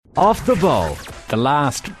Off the ball. The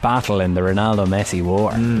last battle in the Ronaldo-Messi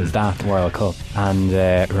war was that World Cup, and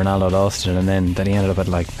Ronaldo lost it, and then he ended up at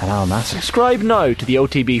like an Al Nassr. Subscribe now to the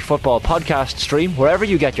OTB Football Podcast stream wherever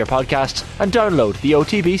you get your podcasts, and download the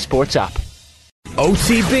OTB Sports app.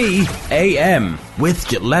 OTB AM with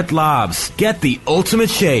Gillette Labs. Get the ultimate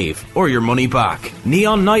shave or your money back.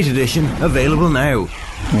 Neon Night Edition available now.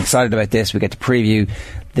 I'm excited about this. We get to preview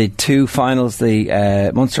the two finals,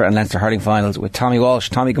 the Munster and Leinster hurling finals, with Tommy Walsh.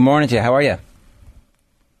 Tommy, good morning to you. How are you?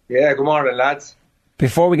 Yeah, good morning, lads.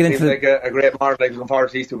 Before we get Seems into like a great morning, like looking forward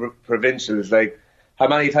to these two provincials. Like, how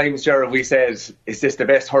many times, Gerard, we said, is this the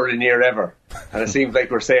best hurling year ever? And it seems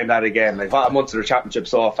like we're saying that again. Like, what a Munster championship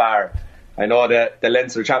so far. I know that the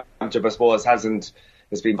Leinster championship, I suppose,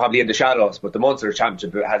 it's been probably in the shadows, but the Munster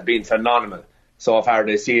championship has been phenomenal so far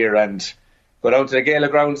this year. And go down to the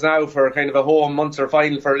Gaelic grounds now for kind of a home Munster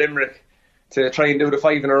final for Limerick to try and do the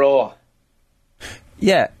 5 in a row.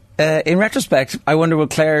 Yeah. In retrospect, I wonder, will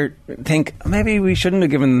Clare think maybe we shouldn't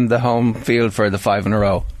have given them the home field for the 5 in a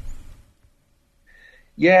row?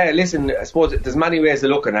 Yeah, listen, I suppose there's many ways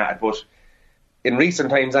of looking at it, but in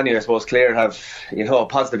recent times anyway, I suppose Clare have,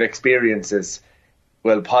 positive experiences.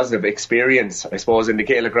 Well, positive experience, I suppose, in the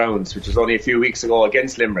Gaelic grounds, which was only a few weeks ago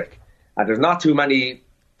against Limerick. And there's not too many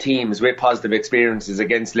teams with positive experiences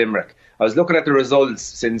against Limerick. I was looking at the results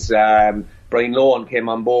since Brian Lohan came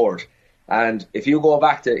on board. And if you go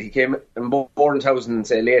back to, he came on board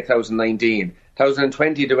in late 2019.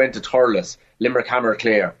 2020 they went to Thurles, Limerick hammer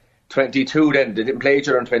Clare. 22 then, they didn't play each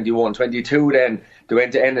other in 21. 22 then, they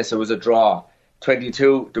went to Ennis, it was a draw.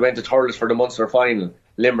 22 they went to Thurles for the Munster final.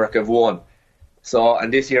 Limerick have won. So,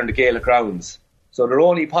 and this year in the Gaelic grounds. So their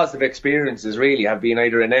only positive experiences really have been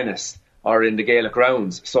either in Ennis or in the Gaelic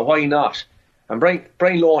grounds. So why not? And Brian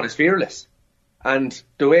Lohan is fearless. And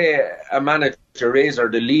the way a manager is, or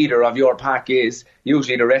the leader of your pack is,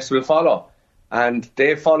 usually the rest will follow. And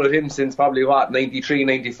they've followed him since probably, 93,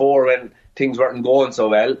 94, when things weren't going so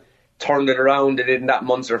well. Turned it around, they did in that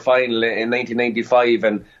Munster final in 1995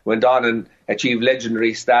 and went on and achieved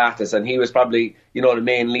legendary status. And he was probably, the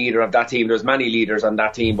main leader of that team. There's many leaders on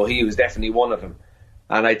that team, but he was definitely one of them.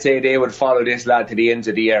 And I'd say they would follow this lad to the ends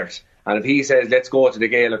of the earth. And if he says, let's go to the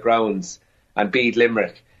Gaelic grounds and beat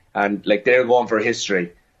Limerick, and like they're going for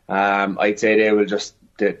history, I'd say they will just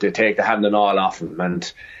to take the hand and all off him.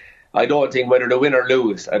 And I don't think whether they win or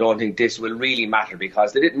lose, I don't think this will really matter,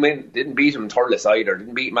 because they didn't beat him Thurles either,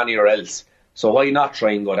 didn't beat him anywhere else. So why not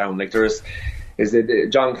try and go down? Like John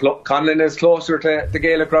Conlon is closer to the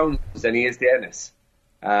Gaelic grounds than he is to Ennis.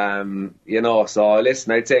 So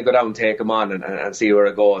listen, I'd say go down, take him on and see where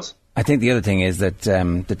it goes. I think the other thing is that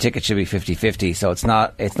the ticket should be 50-50, so it's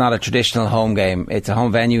not a traditional home game. It's a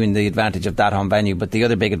home venue, and the advantage of that home venue. But the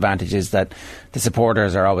other big advantage is that the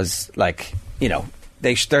supporters are always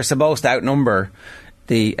they're supposed to outnumber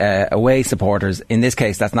the away supporters. In this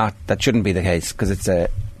case, that shouldn't be the case, because it's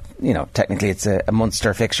technically it's a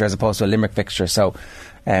Munster fixture as opposed to a Limerick fixture. So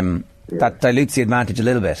that dilutes the advantage a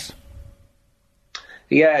little bit.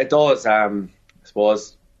 Yeah, it does. I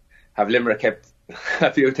suppose have Limerick kept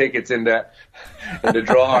a few tickets in the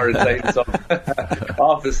drawer inside some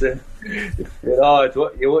office.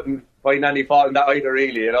 You wouldn't find any fault in that either,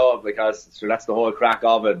 really, because that's the whole crack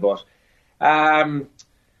of it. But I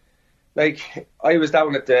was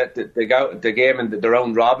down at the game in the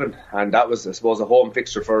round robin, and that was, I suppose, a home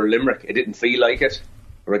fixture for Limerick. It didn't feel like it,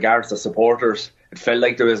 regards to supporters. It felt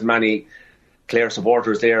like there was as many Clare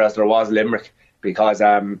supporters there as there was Limerick, because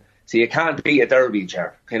you can't beat a derby,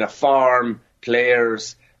 Ger. Kind of form,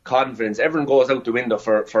 players, confidence, everyone goes out the window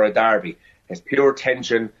for a derby. It's pure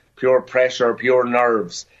tension, pure pressure, pure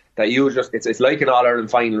nerves that it's like an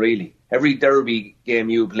All-Ireland final, really. Every derby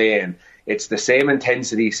game you play in, it's the same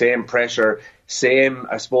intensity, same pressure, same,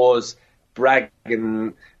 I suppose,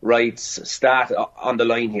 bragging rights stat on the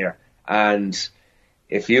line here. And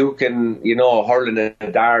if you can, hurl in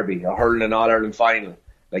a derby or hurl in an All-Ireland final,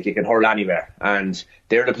 like, you can hurl anywhere, and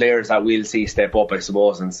they're the players that we'll see step up, I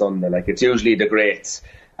suppose, on Sunday. Like, it's usually the greats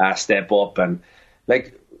step up, and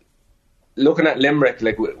like looking at Limerick,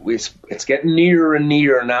 like it's getting nearer and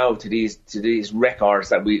nearer now to these records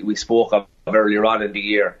that we spoke of earlier on in the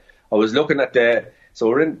year. I was looking at they're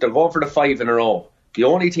going for the 5 in a row. The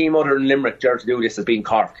only team other than Limerick to do this has been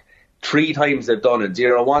Cork. 3 times they've done it: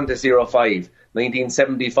 0-1 to 0-5,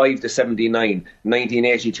 1975 to 79,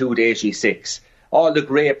 1982 to 86. All the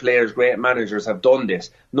great players, great managers have done this.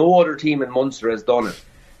 No other team in Munster has done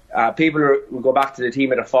it. People will go back to the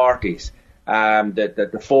team of the 40s, the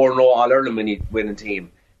 4-0 All-Ireland winning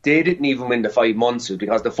team. They didn't even win the 5 Munsters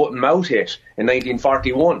because the foot and mouth hit in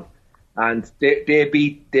 1941. and they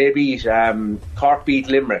beat Cork beat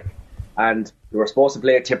Limerick, and they were supposed to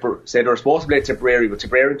play Tipperary, but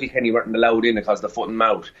Tipperary and Kilkenny weren't allowed in because of the foot and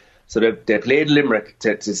mouth. So they played Limerick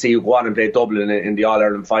to see who go on and play Dublin in the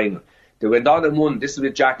All-Ireland final. They went on and won. This is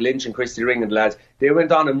with Jack Lynch and Christy Ring and the lads. They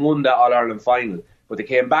went on and won the All-Ireland final. But they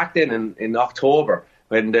came back then in October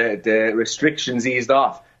when the restrictions eased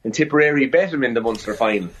off. And Tipperary bet them in the Munster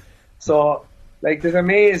final. So, like, there's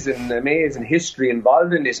amazing history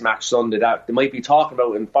involved in this match Sunday that they might be talking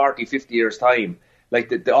about in 40, 50 years' time. Like,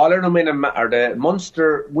 the All-Ireland winning, or the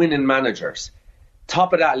Munster winning managers,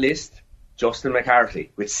 top of that list, Justin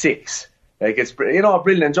McCarthy with 6. Like, it's,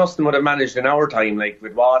 brilliant. Justin would have managed in our time, like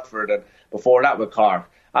with Watford, and before that with Cork.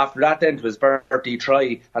 After that, then it was Bertie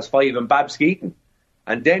Try has 5 and Babs Keaton.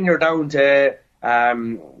 And then you're down to our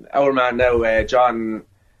man now, John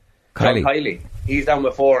Kiley. He's down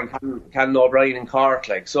with 4, and Canon O'Brien in Cork.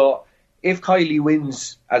 Like, so if Kiley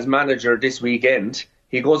wins as manager this weekend,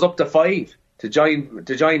 he goes up to 5 to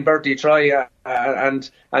join Bertie Try and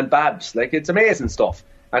Babs. Like, it's amazing stuff.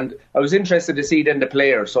 And I was interested to see then the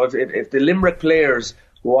players. So if the Limerick players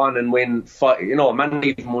go on and win 5,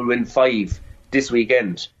 many of them will win 5 this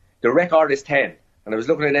weekend. The record is 10. And I was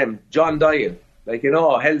looking at them. John Doyle,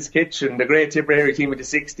 Hell's Kitchen, the great Tipperary team with the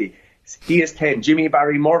 60. He is 10. Jimmy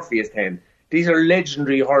Barry Murphy is 10. These are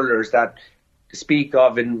legendary hurlers that speak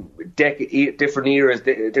of in different eras,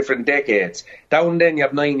 different decades. Down then you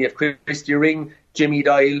have 9. You have Christy Ring, Jimmy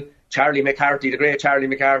Doyle, Charlie McCarthy, the great Charlie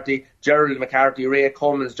McCarthy, Gerald McCarthy, Ray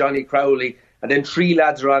Cummins, Johnny Crowley, and then 3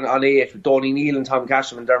 lads are on 8 with Donnie Neal and Tom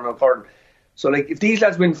Casham and Dermot Curran. So, like, if these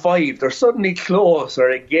lads win 5, they're suddenly closer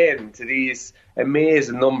again to these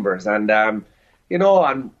amazing numbers. And,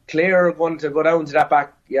 and Clare are going to go down to that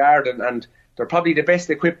backyard, and they're probably the best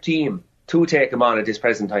equipped team to take them on at this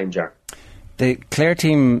present time, Jar. The Clare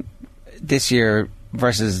team this year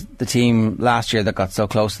versus the team last year that got so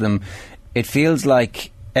close to them, it feels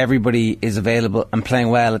like everybody is available and playing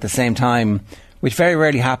well at the same time, which very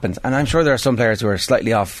rarely happens. And I'm sure there are some players who are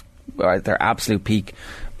slightly off their absolute peak,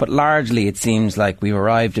 but largely it seems like we've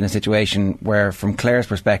arrived in a situation where, from Clare's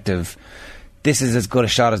perspective, this is as good a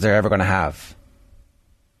shot as they're ever going to have.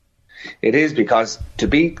 It is, because to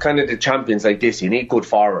beat kind of the champions like this, you need good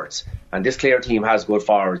forwards. And this Clare team has good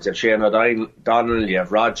forwards. You have Shane O'Donnell, you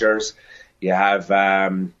have Rogers, you have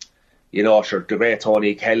the great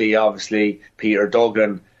Tony Kelly, obviously, Peter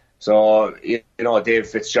Duggan. So, Dave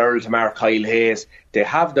Fitzgerald, Mark Kyle Hayes. They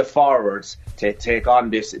have the forwards to take on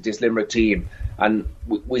this Limerick team. And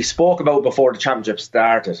we spoke about before the championship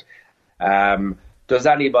started. Does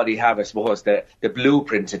anybody have, I suppose, the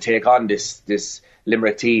blueprint to take on this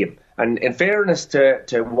Limerick team? And in fairness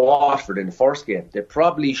to Waterford in the first game, they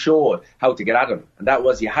probably showed how to get at them. And that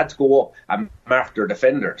was, you had to go up and mark their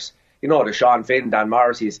defenders. The Sean Finn, Dan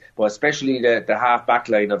Morrissey's, but especially the half back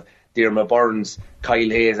line of Diarmaid Burns, Kyle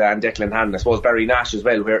Hayes and Declan Hannon. I suppose Barry Nash as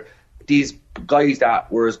well, where these guys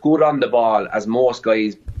that were as good on the ball as most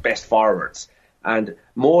guys' best forwards. And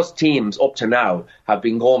most teams up to now have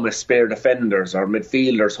been going with spare defenders or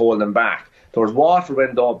midfielders holding them back. Whereas Waterford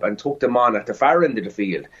went up and took them on at the far end of the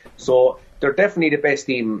field. So they're definitely the best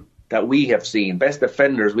team that we have seen, best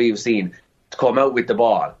defenders we've seen to come out with the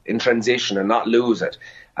ball in transition and not lose it.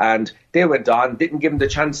 And they went on, didn't give them the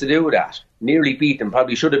chance to do that. Nearly beat them,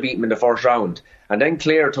 probably should have beaten them in the first round. And then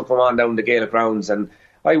Clare took them on down the Gaelic grounds. And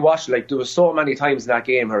I watched, there was so many times in that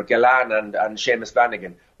game where Gillan and Seamus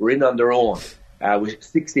Flanagan were in on their own with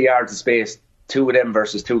 60 yards of space, 2 of them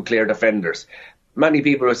versus 2 Clare defenders. Many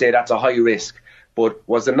people would say that's a high risk, but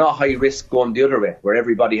was it not high risk going the other way, where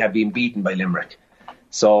everybody had been beaten by Limerick?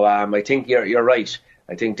 So I think you're right.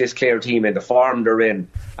 I think this Clare team, in the form they're in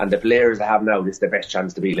and the players they have now, this is the best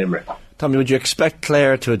chance to beat Limerick. Tommy, would you expect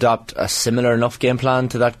Clare to adopt a similar enough game plan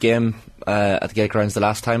to that game at the Gaelic Grounds the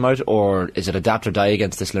last time out, or is it adapt or die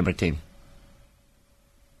against this Limerick team?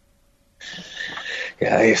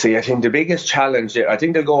 Yeah, you see, I think the biggest challenge, I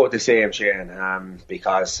think they'll go with the same, Shane,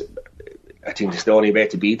 because I think it's the only way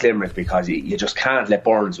to beat Limerick, because you just can't let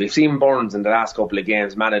Burns. We've seen Burns in the last couple of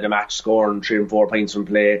games, man of the match, scoring 3 and 4 points from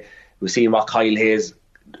play. We've seen what Kyle Hayes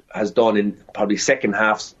has done in probably second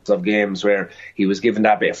halves of games where he was given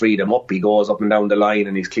that bit of freedom. Up he goes up and down the line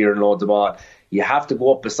and he's clearing loads of ball. You have to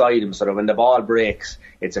go up beside him so that when the ball breaks,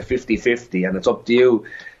 it's a 50-50, and it's up to you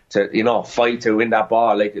to fight to win that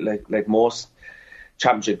ball. Like most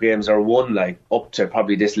championship games are won, up to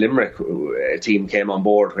probably this Limerick team came on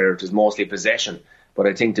board, where it was mostly possession. But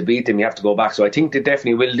I think to beat them you have to go back. So I think they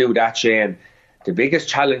definitely will do that, Shane. The biggest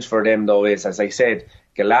challenge for them though is, as I said,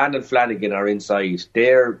 Gillan and Flanagan are inside.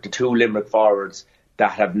 They're the 2 Limerick forwards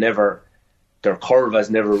that have never, their curve has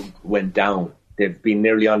never went down. they've been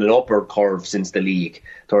nearly on an upward curve since the league.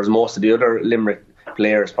 Whereas most of the other Limerick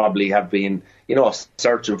players probably have been,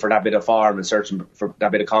 searching for that bit of form and searching for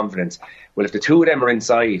that bit of confidence. Well, if the two of them are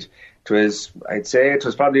inside, I'd say it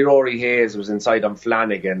was probably Rory Hayes was inside on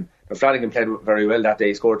Flanagan. But Flanagan played very well that day.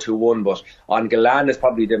 He scored 2-1. But on Gillan is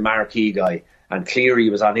probably the marquee guy. And Cleary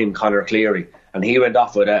was on him, Conor Cleary. And he went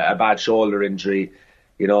off with a bad shoulder injury,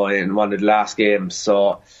 in one of the last games.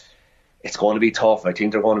 So it's going to be tough. I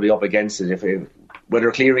think they're going to be up against it.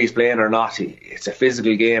 Whether Cleary's playing or not, it's a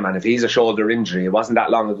physical game. And if he's a shoulder injury, it wasn't that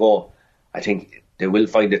long ago, I think they will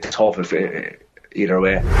find it tough either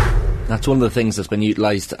way. That's one of the things that's been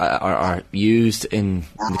utilised or used in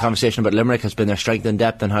the conversation about Limerick has been their strength and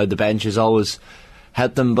depth and how the bench has always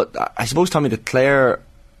helped them. But I suppose, Tommy, the Clare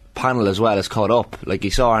panel as well has caught up. Like,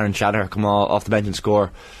 you saw Aaron Shannon come off the bench and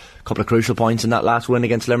score a couple of crucial points in that last win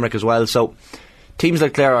against Limerick as well. So teams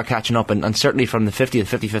like Clare are catching up, and certainly from the 50th,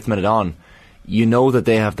 55th minute on, that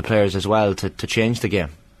they have the players as well to change the game.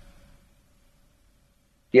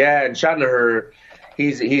 Yeah, and Shannon,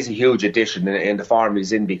 he's a huge addition in the form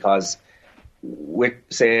he's in, because with,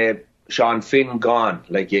 say, Sean Finn gone,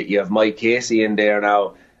 like you have Mike Casey in there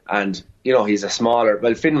now, and he's a smaller.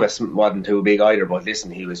 Well, Finn wasn't too big either, but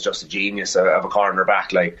listen, he was just a genius of a corner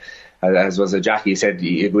back. Like, as was a Jackie said,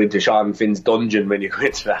 you go into Sean Finn's dungeon when you go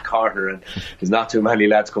into that corner, and there's not too many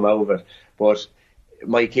lads come out of it. But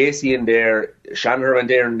Mike Casey in there, Shannon went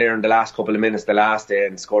there in the last couple of minutes the last day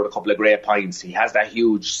and scored a couple of great points. He has that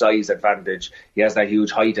huge size advantage. He has that huge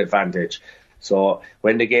height advantage. So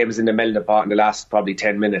when the game is in the melting pot in the last probably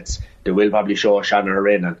 10 minutes, they will probably show Shannon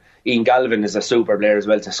in. And Ian Galvin is a super player as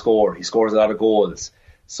well to score. He scores a lot of goals.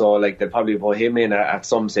 So they'll probably put him in at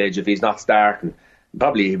some stage if he's not starting.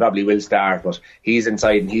 He probably will start, but he's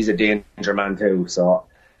inside and he's a danger man too. So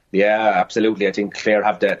yeah, absolutely. I think Clare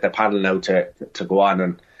have the panel now to go on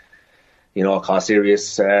and cause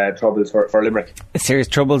serious troubles for Limerick. Serious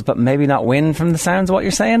troubles, but maybe not win, from the sounds of what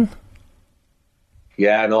you're saying.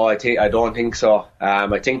 Yeah, no, I don't think so.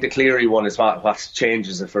 I think the Cleary one is what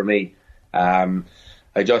changes it for me.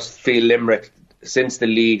 I just feel Limerick, since the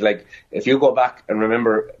league, like, if you go back and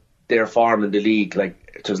remember their form in the league, like,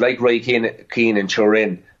 it was like Ray Keane and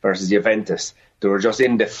Turin versus Juventus. They were just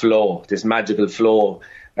in the flow, this magical flow.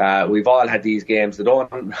 We've all had these games. They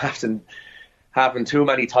don't happen too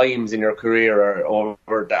many times in your career or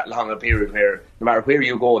over that long a period where no matter where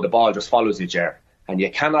you go, the ball just follows you there. And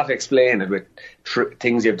you cannot explain it with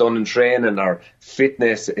things you've done in training or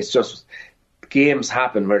fitness. It's just games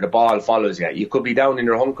happen where the ball follows you. You could be down in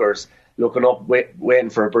your hunkers looking up, waiting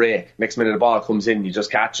for a break. Next minute the ball comes in, you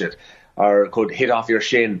just catch it. Or it could hit off your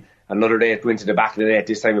shin. Another day it go into the back of the net.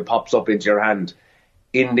 This time it pops up into your hand.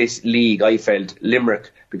 In this league, I felt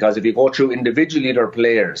Limerick, because if you go through individually their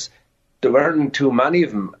players, there weren't too many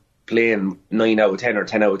of them playing 9 out of 10 or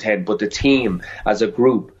 10 out of 10, but the team as a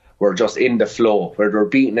group were just in the flow, where they were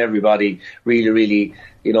beating everybody really, really,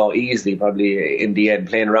 easily, probably in the end,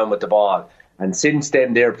 playing around with the ball. And since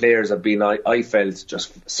then, their players have been, I felt,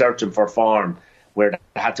 just searching for form, where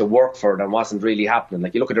they had to work for it and wasn't really happening.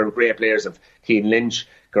 Like, you look at their great players of Keane Lynch,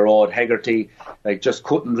 Garrod, Hegarty, like, just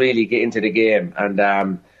couldn't really get into the game.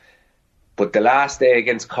 And but the last day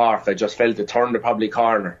against Cork, I just felt it turned the probably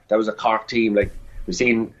corner. That was a Cork team. Like, we've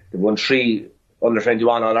seen, they won 3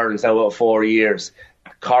 under-21 All-Irelands now out of 4 years.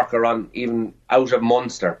 Cork are on, even out of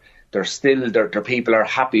Munster. They're still, their people are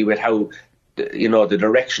happy with how, the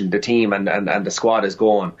direction the team and the squad is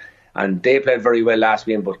going. And they played very well last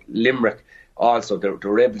game, but Limerick also, they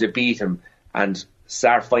were able to beat him and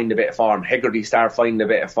start finding a bit of form. Hegarty start finding a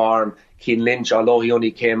bit of form. Keane Lynch, although he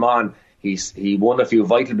only came on, he won a few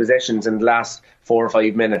vital possessions in the last 4 or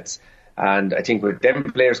 5 minutes. And I think with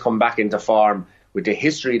them players come back into form, with the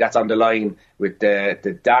history that's on the line, with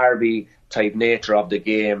the derby type nature of the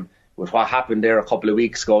game, with what happened there a couple of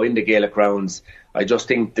weeks ago in the Gaelic grounds, I just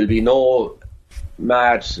think there'll be no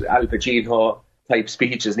mad Al Pacino type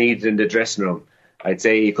speeches needed in the dressing room. I'd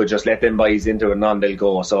say you could just let them boys into it and on they'll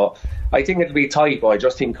go. So I think it'll be tight, but I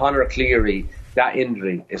just think Conor Cleary, that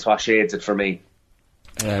injury is what shades it for me.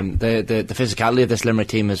 The physicality of this Limerick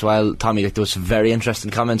team as well, Tommy, there was some very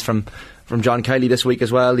interesting comments from John Kiley this week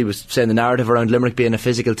as well. He was saying the narrative around Limerick being a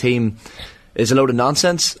physical team is a load of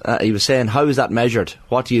nonsense. He was saying, how is that measured?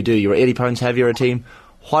 What do? You're 80 pounds heavier a team.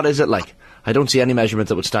 What is it like? I don't see any measurement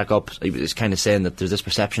that would stack up. He was kind of saying that there's this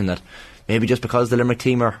perception that maybe just because the Limerick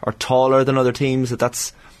team are taller than other teams,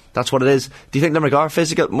 that's what it is. Do you think Limerick are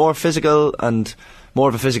more physical and more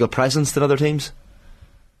of a physical presence than other teams?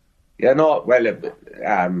 Yeah, no,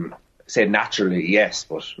 well, say naturally, yes,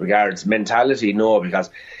 but regards mentality, no, because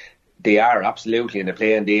They are, absolutely, and they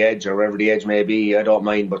play on the edge or wherever the edge may be. I don't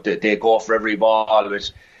mind, but they go for every ball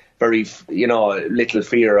with very, little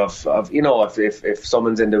fear of if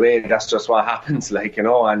someone's in the way, that's just what happens,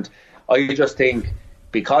 and I just think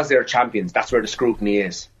because they're champions, that's where the scrutiny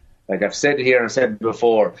is. Like I've said here and said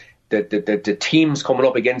before, that the teams coming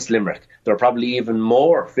up against Limerick, they're probably even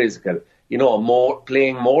more physical,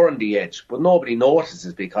 playing more on the edge, but nobody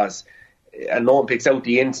notices because no one picks out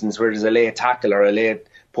the instance where there's a late tackle or a late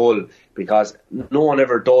pull, because no one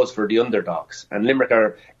ever does for the underdogs. And Limerick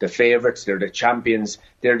are the favourites, they're the champions,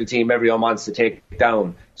 they're the team everyone wants to take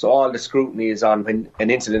down. So all the scrutiny is on when an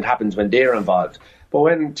incident happens when they're involved. But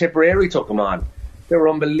when Tipperary took them on, they were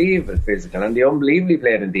unbelievable physical and they unbelievably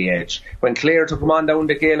played on the edge. When Clare took them on down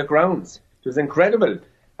the Gaelic grounds, it was incredible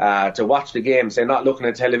to watch the game, say, not looking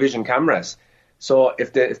at television cameras. So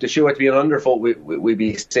if the shoe had to be an underfoot, we'd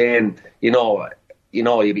be saying,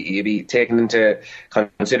 you'd be taking into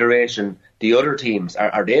consideration the other teams.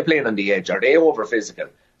 Are they playing on the edge? Are they over physical?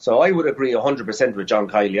 So I would agree 100% with John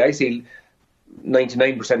Kiley. I see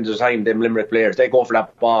 99% of the time them Limerick players, they go for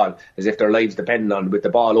that ball as if their lives depend on it, with the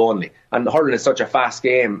ball only. And hurling is such a fast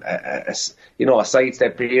game. A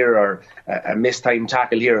sidestep here or a mistime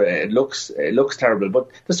tackle here, it looks terrible. But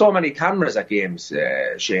there's so many cameras at games,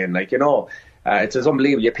 Shane. It's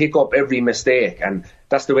unbelievable. You pick up every mistake, and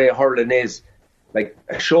that's the way hurling is. Like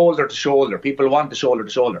a shoulder to shoulder, people want the shoulder to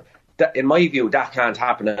shoulder. That, in my view, that can't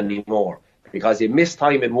happen anymore, because you miss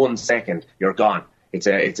time in 1 second, you're gone. It's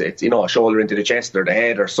a shoulder into the chest or the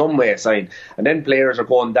head or some way of sign, and then players are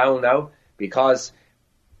going down now because,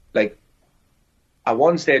 like, at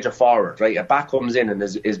one stage of forward, right, a back comes in and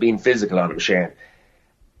is being physical on him, Shane.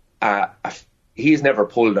 He's never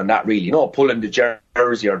pulled on that really, pulling the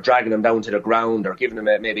jersey or dragging him down to the ground or giving him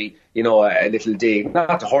a little dig,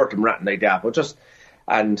 not to hurt him, ratting like that, but just,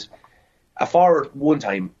 and a forward one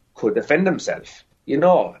time could defend himself,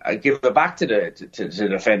 give it back to the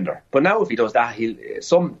defender. But now if he does that,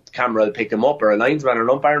 some camera will pick him up, or a linesman or an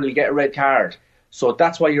umpire will get a red card. So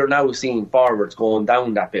that's why you're now seeing forwards going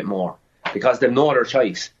down that bit more, because they know their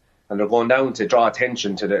choice and they're going down to draw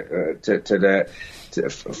attention to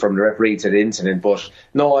from the referee to the incident. But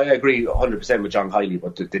no, I agree 100% with John Kiley,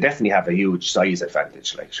 but they definitely have a huge size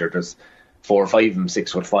advantage. Like, sure, there's 4 or 5 of them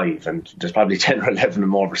 6'5", and there's probably 10 or 11 of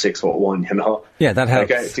them over 6'1". Yeah, that helps.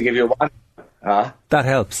 Like, to give you one, that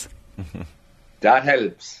helps. That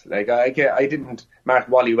helps. Like, I didn't mark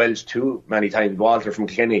Wally Welsh too many times, Walter from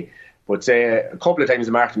Kilkenny, but say a couple of times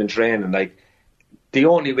I marked him in training. Like, the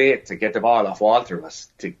only way to get the ball off Walter was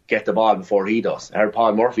to get the ball before he does. I heard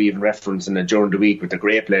Paul Murphy even referencing it during the week with the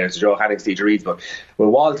great players, Joe Hanning, Steve Reeves. But with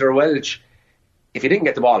Walter Welch, if you didn't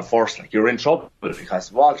get the ball first, like, you're in trouble, because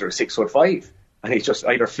Walter is 6'5", and he just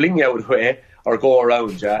either fling you out of the way or go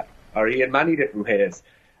around you, or he in many different ways.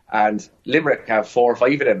 And Limerick have 4 or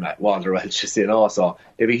 5 of them at Walter Welch, so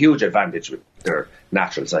they have a huge advantage with their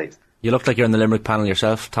natural size. You look like you're in the Limerick panel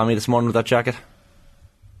yourself, Tommy, this morning with that jacket.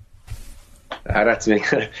 That's me.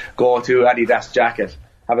 Go to Adidas jacket.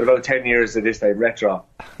 Have it about 10 years at this time, retro.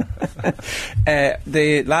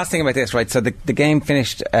 The last thing about this, right, so the game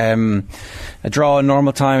finished a draw in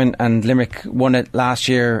normal time, and Limerick won it last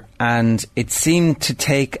year, and it seemed to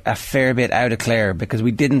take a fair bit out of Clare, because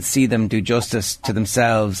we didn't see them do justice to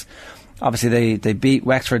themselves. Obviously they beat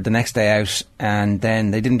Wexford the next day out, and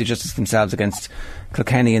then they didn't do justice to themselves against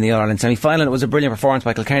Kilkenny in the All-Ireland semi-final. It was a brilliant performance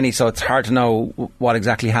by Kilkenny, so it's hard to know what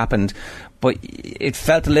exactly happened, but it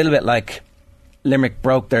felt a little bit like Limerick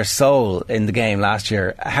broke their soul in the game last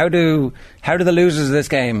year. How do the losers of this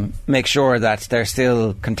game make sure that they're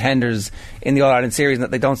still contenders in the All-Ireland series and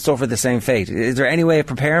that they don't suffer the same fate? Is there any way of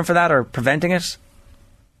preparing for that or preventing it?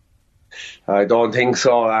 I don't think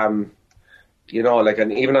so. And even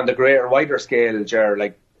on the greater, wider scale, Ger,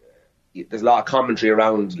 like, there's a lot of commentary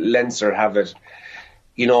around Leinster have it,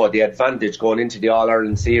 the advantage going into the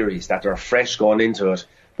All-Ireland series, that they're fresh going into it.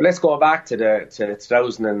 But let's go back to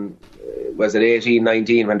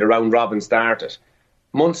 2018-19 when the round robin started.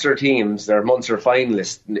 Munster teams, their Munster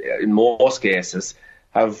finalists in most cases,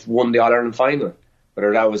 have won the All-Ireland final.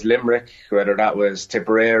 Whether that was Limerick, whether that was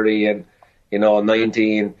Tipperary in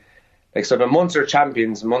 19. Like, so the Munster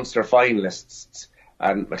champions, Munster finalists,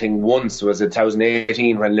 and I think once was in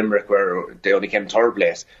 2018 when Limerick they only came third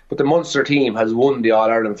place. But the Munster team has won the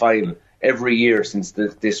All-Ireland final every year since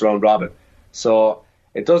this round robin. So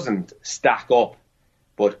it doesn't stack up.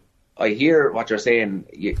 But I hear what you're saying.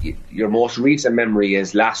 Your most recent memory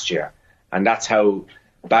is last year, and that's how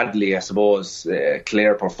badly, I suppose,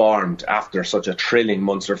 Clare performed after such a thrilling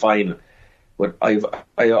Munster final. But I've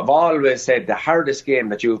always said the hardest game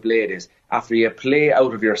that you've played is after you play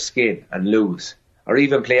out of your skin and lose. or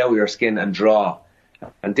even play out your skin and draw.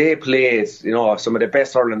 And they played, some of the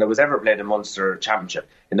best hurling that was ever played in Munster Championship,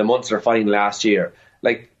 in the Munster final last year.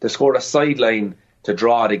 Like, they scored a sideline to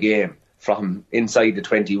draw the game from inside the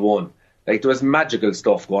 21. Like, there was magical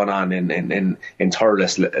stuff going on in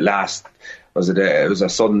Thurles last. Was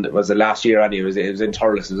it last year? Anyway, it was in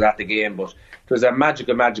Thurles. It was at the game, but it was a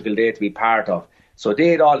magical day to be part of. So they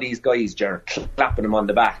had all these guys, Ger, clapping them on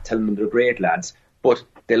the back, telling them they're great lads, but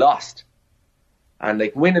they lost. And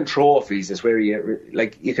like, winning trophies is where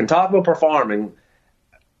you can talk about performing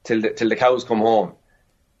till the cows come home.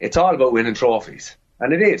 It's all about winning trophies,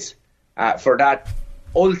 and it is for that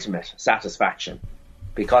ultimate satisfaction.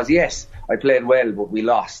 Because yes, I played well, but we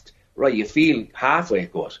lost. Right, you feel halfway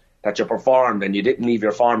good that you performed and you didn't leave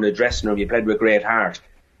your form in the dressing room. You played with great heart.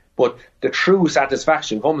 But the true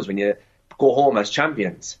satisfaction comes when you go home as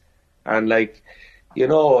champions. And like,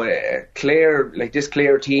 Clare, like this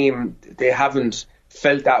Clare team, they haven't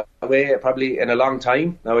felt that way probably in a long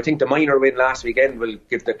time. Now, I think the minor win last weekend will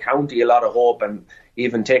give the county a lot of hope and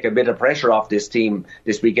even take a bit of pressure off this team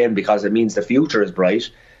this weekend, because it means the future is bright.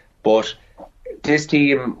 But this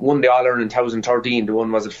team won the All-Ireland in 2013. The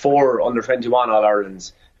one, was it 4 under-21 All-Irelands?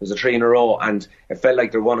 It was a 3 in a row, and it felt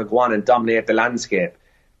like they were going to go on and dominate the landscape.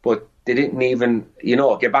 But they didn't even,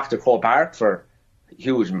 get back to Croke Park for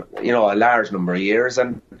huge, a large number of years,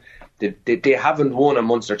 and they haven't won a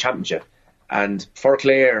Munster Championship. And for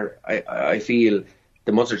Clare, I feel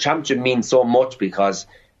the Munster Championship means so much because,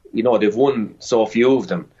 they've won so few of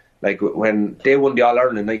them. Like, when they won the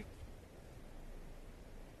All-Ireland, like,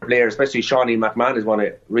 players, especially Shawnee McMahon is one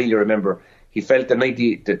I really remember. He felt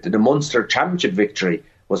the Munster Championship victory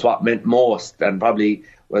was what meant most, and probably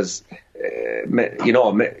was,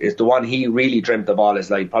 is the one he really dreamt of all his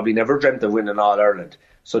life. Probably never dreamt of winning All-Ireland.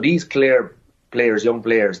 So these Clare players, young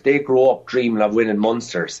players, they grow up dreaming of winning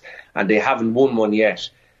Munsters, and they haven't won one yet.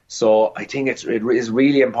 So I think it is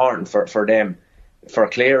really important for them, for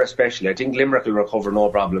Clare especially. I think Limerick will recover no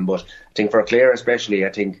problem, but I think for Clare especially,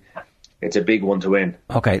 I think it's a big one to win.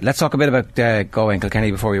 Okay, let's talk a bit about Galway and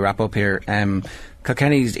Kilkenny before we wrap up here.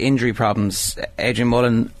 Kilkenny's injury problems. Adrian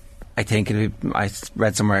Mullen, I think I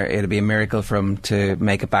read somewhere it'd be a miracle for him to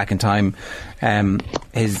make it back in time.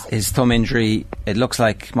 His thumb injury, it looks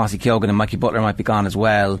like Mossy Keoghan and Mikey Butler might be gone as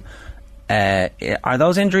well. Are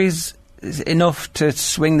those injuries enough to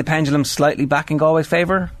swing the pendulum slightly back in Galway's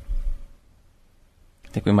favour? I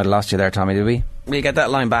think we might have lost you there, Tommy, did we? We'll get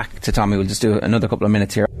that line back to Tommy. We'll just do another couple of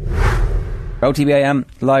minutes here. OTBAM,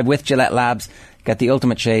 live with Gillette Labs. Get the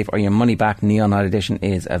ultimate shave or your money back. Neon Night Edition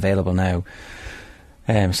is available now.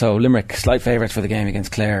 So Limerick, slight favourites for the game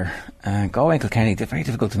against Clare. Galway and Kilkenny, it's very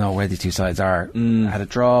difficult to know where these two sides are. Had a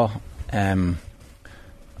draw. I'm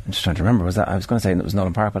just trying to remember. Was that? I was going to say it was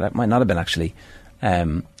Nolan Park, but it might not have been actually.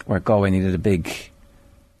 Where Galway needed a big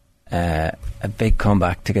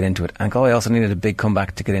comeback to get into it, and Galway also needed a big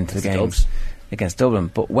comeback to get into the games against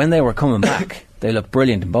Dublin. But when they were coming back, they looked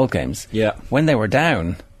brilliant in both games. Yeah. When they were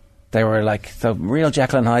down, they were like the real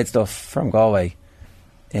Jekyll and Hyde stuff from Galway.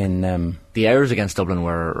 In the errors against Dublin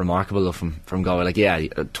were remarkable from Galway.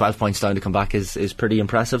 Like, 12 points down to come back is pretty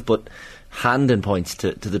impressive, but handing points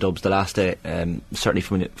to the Dubs the last day, certainly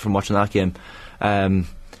from watching that game.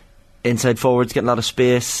 Inside forwards getting a lot of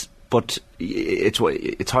space, but it's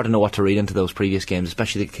hard to know what to read into those previous games,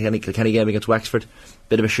 especially the Kilkenny game against Wexford.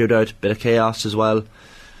 Bit of a shootout, bit of chaos as well.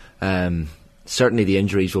 Certainly the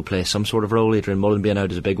injuries will play some sort of role. Adrian Mullen being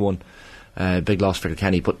out is a big one, big loss for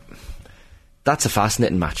Kilkenny, but that's a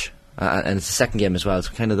fascinating match, and it's the second game as well.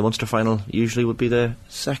 So kind of the Munster final usually would be the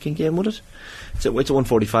second game, would it? It's at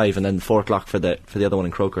 1:45, and then 4 o'clock for the other one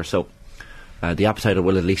in Croker. So the appetite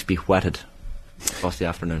will at least be whetted across the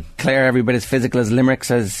afternoon. Clare, every bit as physical as Limerick,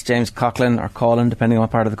 says James Coughlin, or Colin, depending on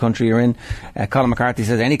what part of the country you're in. Colin McCarthy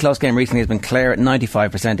says any close game recently has been Clare at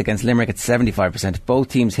 95% against Limerick at 75%. If both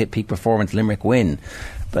teams hit peak performance, Limerick win.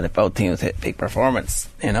 But if both teams hit peak performance,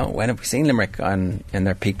 when have we seen Limerick in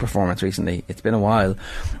their peak performance recently? It's been a while.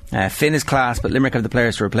 Finn is class, but Limerick have the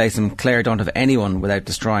players to replace him. Clare don't have anyone without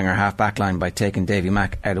destroying our half back line by taking Davy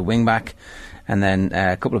Mack out of wing back. And then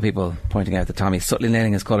a couple of people pointing out that Tommy subtly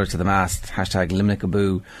nailing his colours to the mast. Hashtag Limerick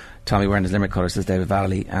Aboo. Tommy wearing his Limerick colours, says David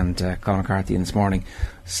Valley and Colin McCarthy in this morning.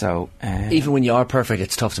 So even when you are perfect,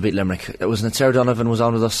 it's tough to beat Limerick. Wasn't it Sarah Donovan was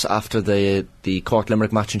on with us after the Cork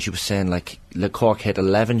Limerick match, and she was saying like Cork hit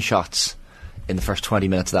 11 shots in the first 20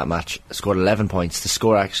 minutes of that match, scored 11 points. The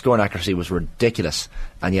scoring accuracy was ridiculous,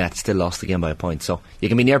 and yet still lost the game by a point. So you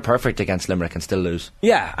can be near perfect against Limerick and still lose.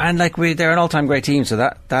 Yeah, and they're an all-time great team, so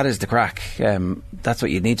that is the crack. That's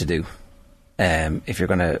what you need to do if you're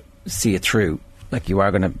going to see it through. Like, you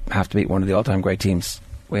are going to have to beat one of the all-time great teams.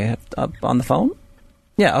 We have on the phone.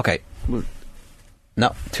 Yeah, okay.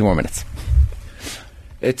 No, 2 more minutes.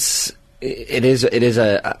 It is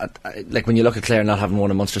a like when you look at Clare not having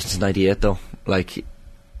won a Munster since '98, though, like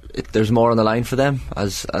there's more on the line for them.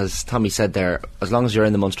 As Tommy said there, as long as you're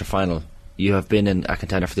in the Munster final, you have been in a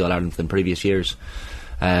contender for the All Ireland in previous years.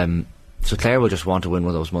 So Clare will just want to win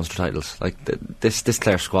one of those Munster titles. Like this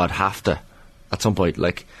Clare squad have to at some point.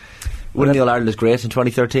 Like winning the All Ireland is great in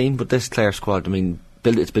 2013, but this Clare squad, I mean,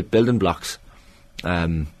 it's been building blocks,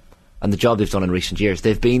 and the job they've done in recent years,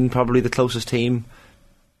 they've been probably the closest team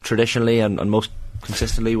traditionally and most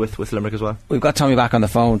consistently with Limerick as well. We've got Tommy back on the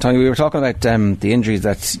phone. Tommy, we were talking about the injuries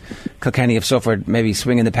that Kilkenny have suffered, maybe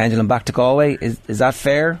swinging the pendulum back to Galway. Is that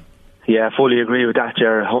fair? Yeah, I fully agree with that,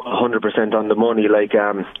 Ger. 100% on the money. Like,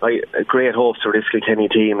 great hopes for this Kilkenny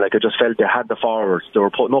team. Like, I just felt they had the forwards. They were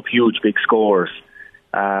putting up huge, big scores.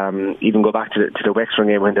 Even go back to the Wexford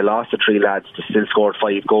game when they lost the 3 lads, they still scored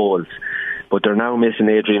 5 goals. But they're now missing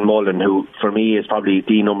Adrian Mullen, who for me is probably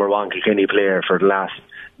the number 1 Kilkenny player for the last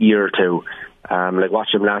year or two. Like,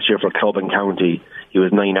 watch him last year for club and county. He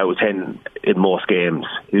was 9 out of 10 in most games.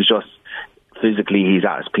 He was just physically, he's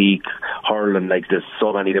at his peak. Hurling, like, there's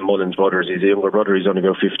so many of the Mullins brothers. He's a younger brother, he's only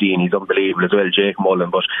about 15. He's unbelievable as well, Jake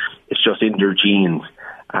Mullen, but it's just in their genes.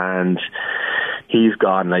 And he's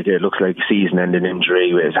gone. Like, it looks like a season-ending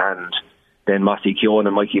injury with his hand. Then Mossy Keown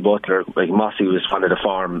and Mikey Butler. Like, Mossy was one of the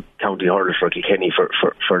farm county hurlers for Kilkenny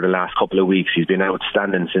for the last couple of weeks. He's been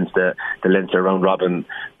outstanding since the Leinster round robin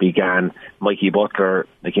began. Mikey Butler,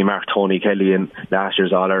 like, he marked Tony Kelly in last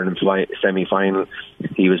year's All-Ireland semi-final.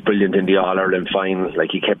 He was brilliant in the All-Ireland final. Like,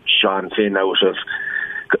 he kept Sean Finn out of,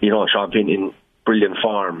 Sean Finn in brilliant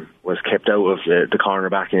form was kept out of the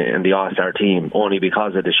cornerback in the All-Star team only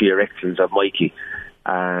because of the sheer excellence of Mikey.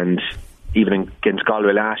 And even against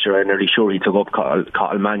Galway last year, I'm nearly sure he took up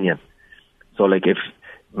Cathal Mannion. So, like, if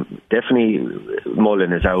definitely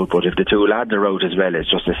Mullen is out, but if the 2 lads are out as well, it's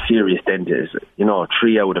just a serious dent.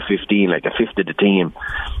 3 out of 15, like a fifth of the team,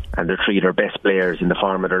 and they're 3 of their best players in the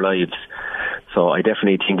form of their lives. So I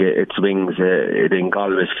definitely think it swings it in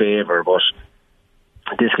Galway's favour. But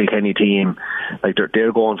this Kilkenny team, like,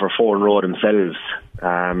 they're going for 4 in a row themselves.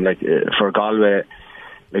 For Galway,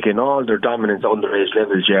 like, in all their dominance underage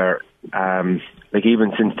levels, like,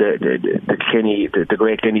 even since the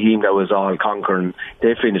great Kilkenny team that was all conquering,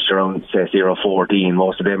 they finished around, say, 0-14.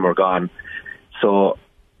 Most of them were gone. So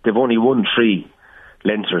they've only won 3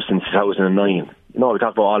 Leinster since 2009. We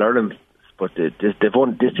talk about All Ireland, but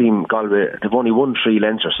this team, Galway, they've only won 3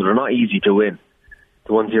 Leinster, so they're not easy to win.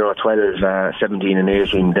 They won 0-12, 17 and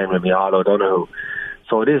 18, then with Micheál O'Donoghue.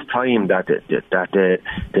 So it is time that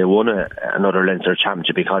they won another Leinster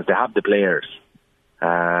championship because they have the players.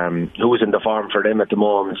 Who's in the form for them at the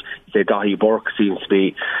moment? Say Dahi Burke seems to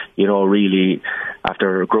be, really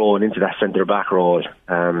after growing into that centre back role,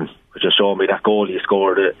 which has shown me that goal he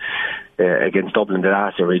scored against Dublin the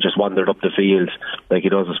last year. He just wandered up the field like he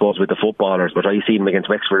does, I suppose, with the footballers. But I seen him against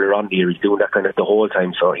Wexford around here. He's doing that kind of the whole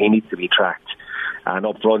time, so he needs to be tracked. And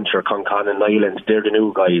up front, Concon and Nyland, they're the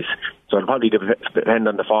new guys. So it'll probably depend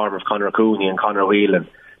on the form of Conor Cooney and Conor Whelan.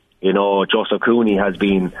 Joseph Cooney has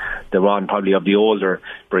been the one probably of the older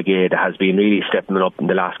brigade that has been really stepping up in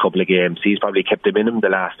the last couple of games. He's probably kept them in him the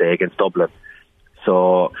last day against Dublin.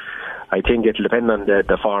 So I think it'll depend on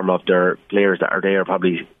the form of their players that are there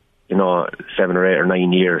probably, 7 or 8 or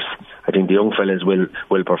 9 years. I think the young fellas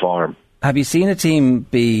will perform. Have you seen a team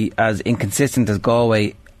be as inconsistent as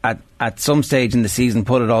Galway at some stage in the season,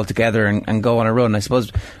 put it all together and go on a run? I suppose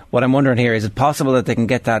what I'm wondering here, is it possible that they can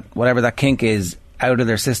get that, whatever that kink is, out of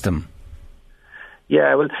their system?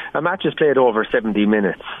 Yeah, well, a match is played over 70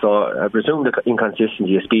 minutes, so I presume the inconsistency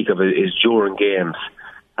you speak of is during games.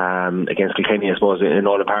 Against Kilkenny, I suppose, in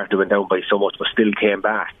all the part they went down by so much, but still came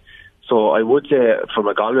back. So I would say, from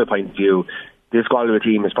a Galway point of view, this Galway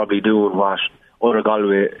team is probably doing what other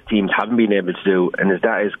Galway teams haven't been able to do, and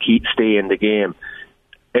that is stay in the game,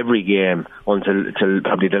 every game, until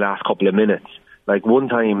probably the last couple of minutes. Like, one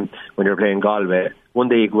time when you're playing Galway, one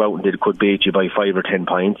day you go out and they could beat you by 5 or 10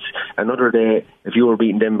 points. Another day, if you were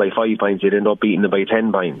beating them by 5 points, you'd end up beating them by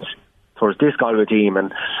 10 points. So it's this Galway team,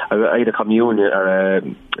 and I had a communion or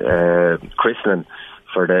a christening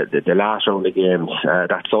for the last round of games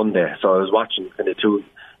that Sunday. So I was watching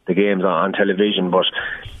the games on television, but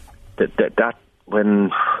that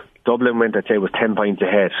when Dublin went, I'd say, was 10 points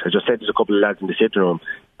ahead. I just said to a couple of lads in the sitting room,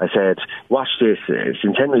 I said, watch this,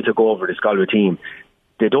 since Henry took over this Galway team,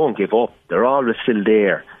 they don't give up. They're always still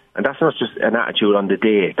there. And that's not just an attitude on the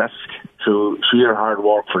day. That's through sheer hard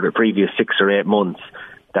work for the previous 6 or 8 months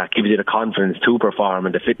that gives you the confidence to perform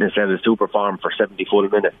and the fitness levels to perform for 70 full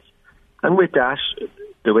minutes. And with that,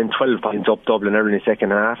 they went 12 points up Dublin early in the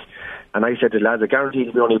second half. And I said to the lads, I guarantee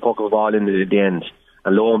there'll be only a puck of a ball in at the end.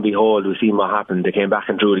 And lo and behold, we've seen what happened. They came back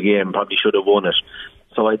and drew the game, probably should have won it.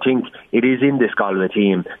 So I think it is in this Galway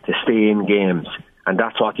team to stay in games. And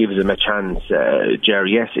that's what gives them a chance,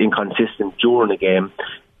 Jerry. Yes, inconsistent during the game,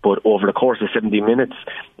 but over the course of 70 minutes,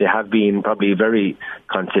 they have been probably very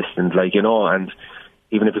consistent, and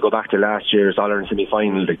even if you go back to last year's All-Ireland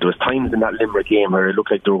semi-final, there was times in that Limerick game where it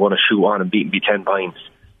looked like they were going to shoot on and be 10 points.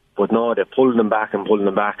 But no, they pulled them back, and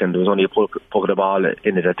there was only a puck of the ball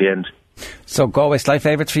in it at the end. So Galway slight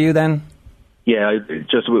favourites for you then? Yeah,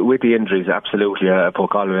 just with the injuries, absolutely. I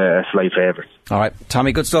put Galway a slight favourite. All right,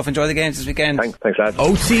 Tommy, good stuff. Enjoy the games this weekend. Thanks lads.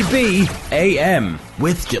 OTB AM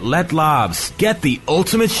with Gillette Labs. Get the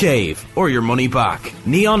ultimate shave or your money back.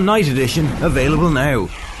 Neon Night Edition available now.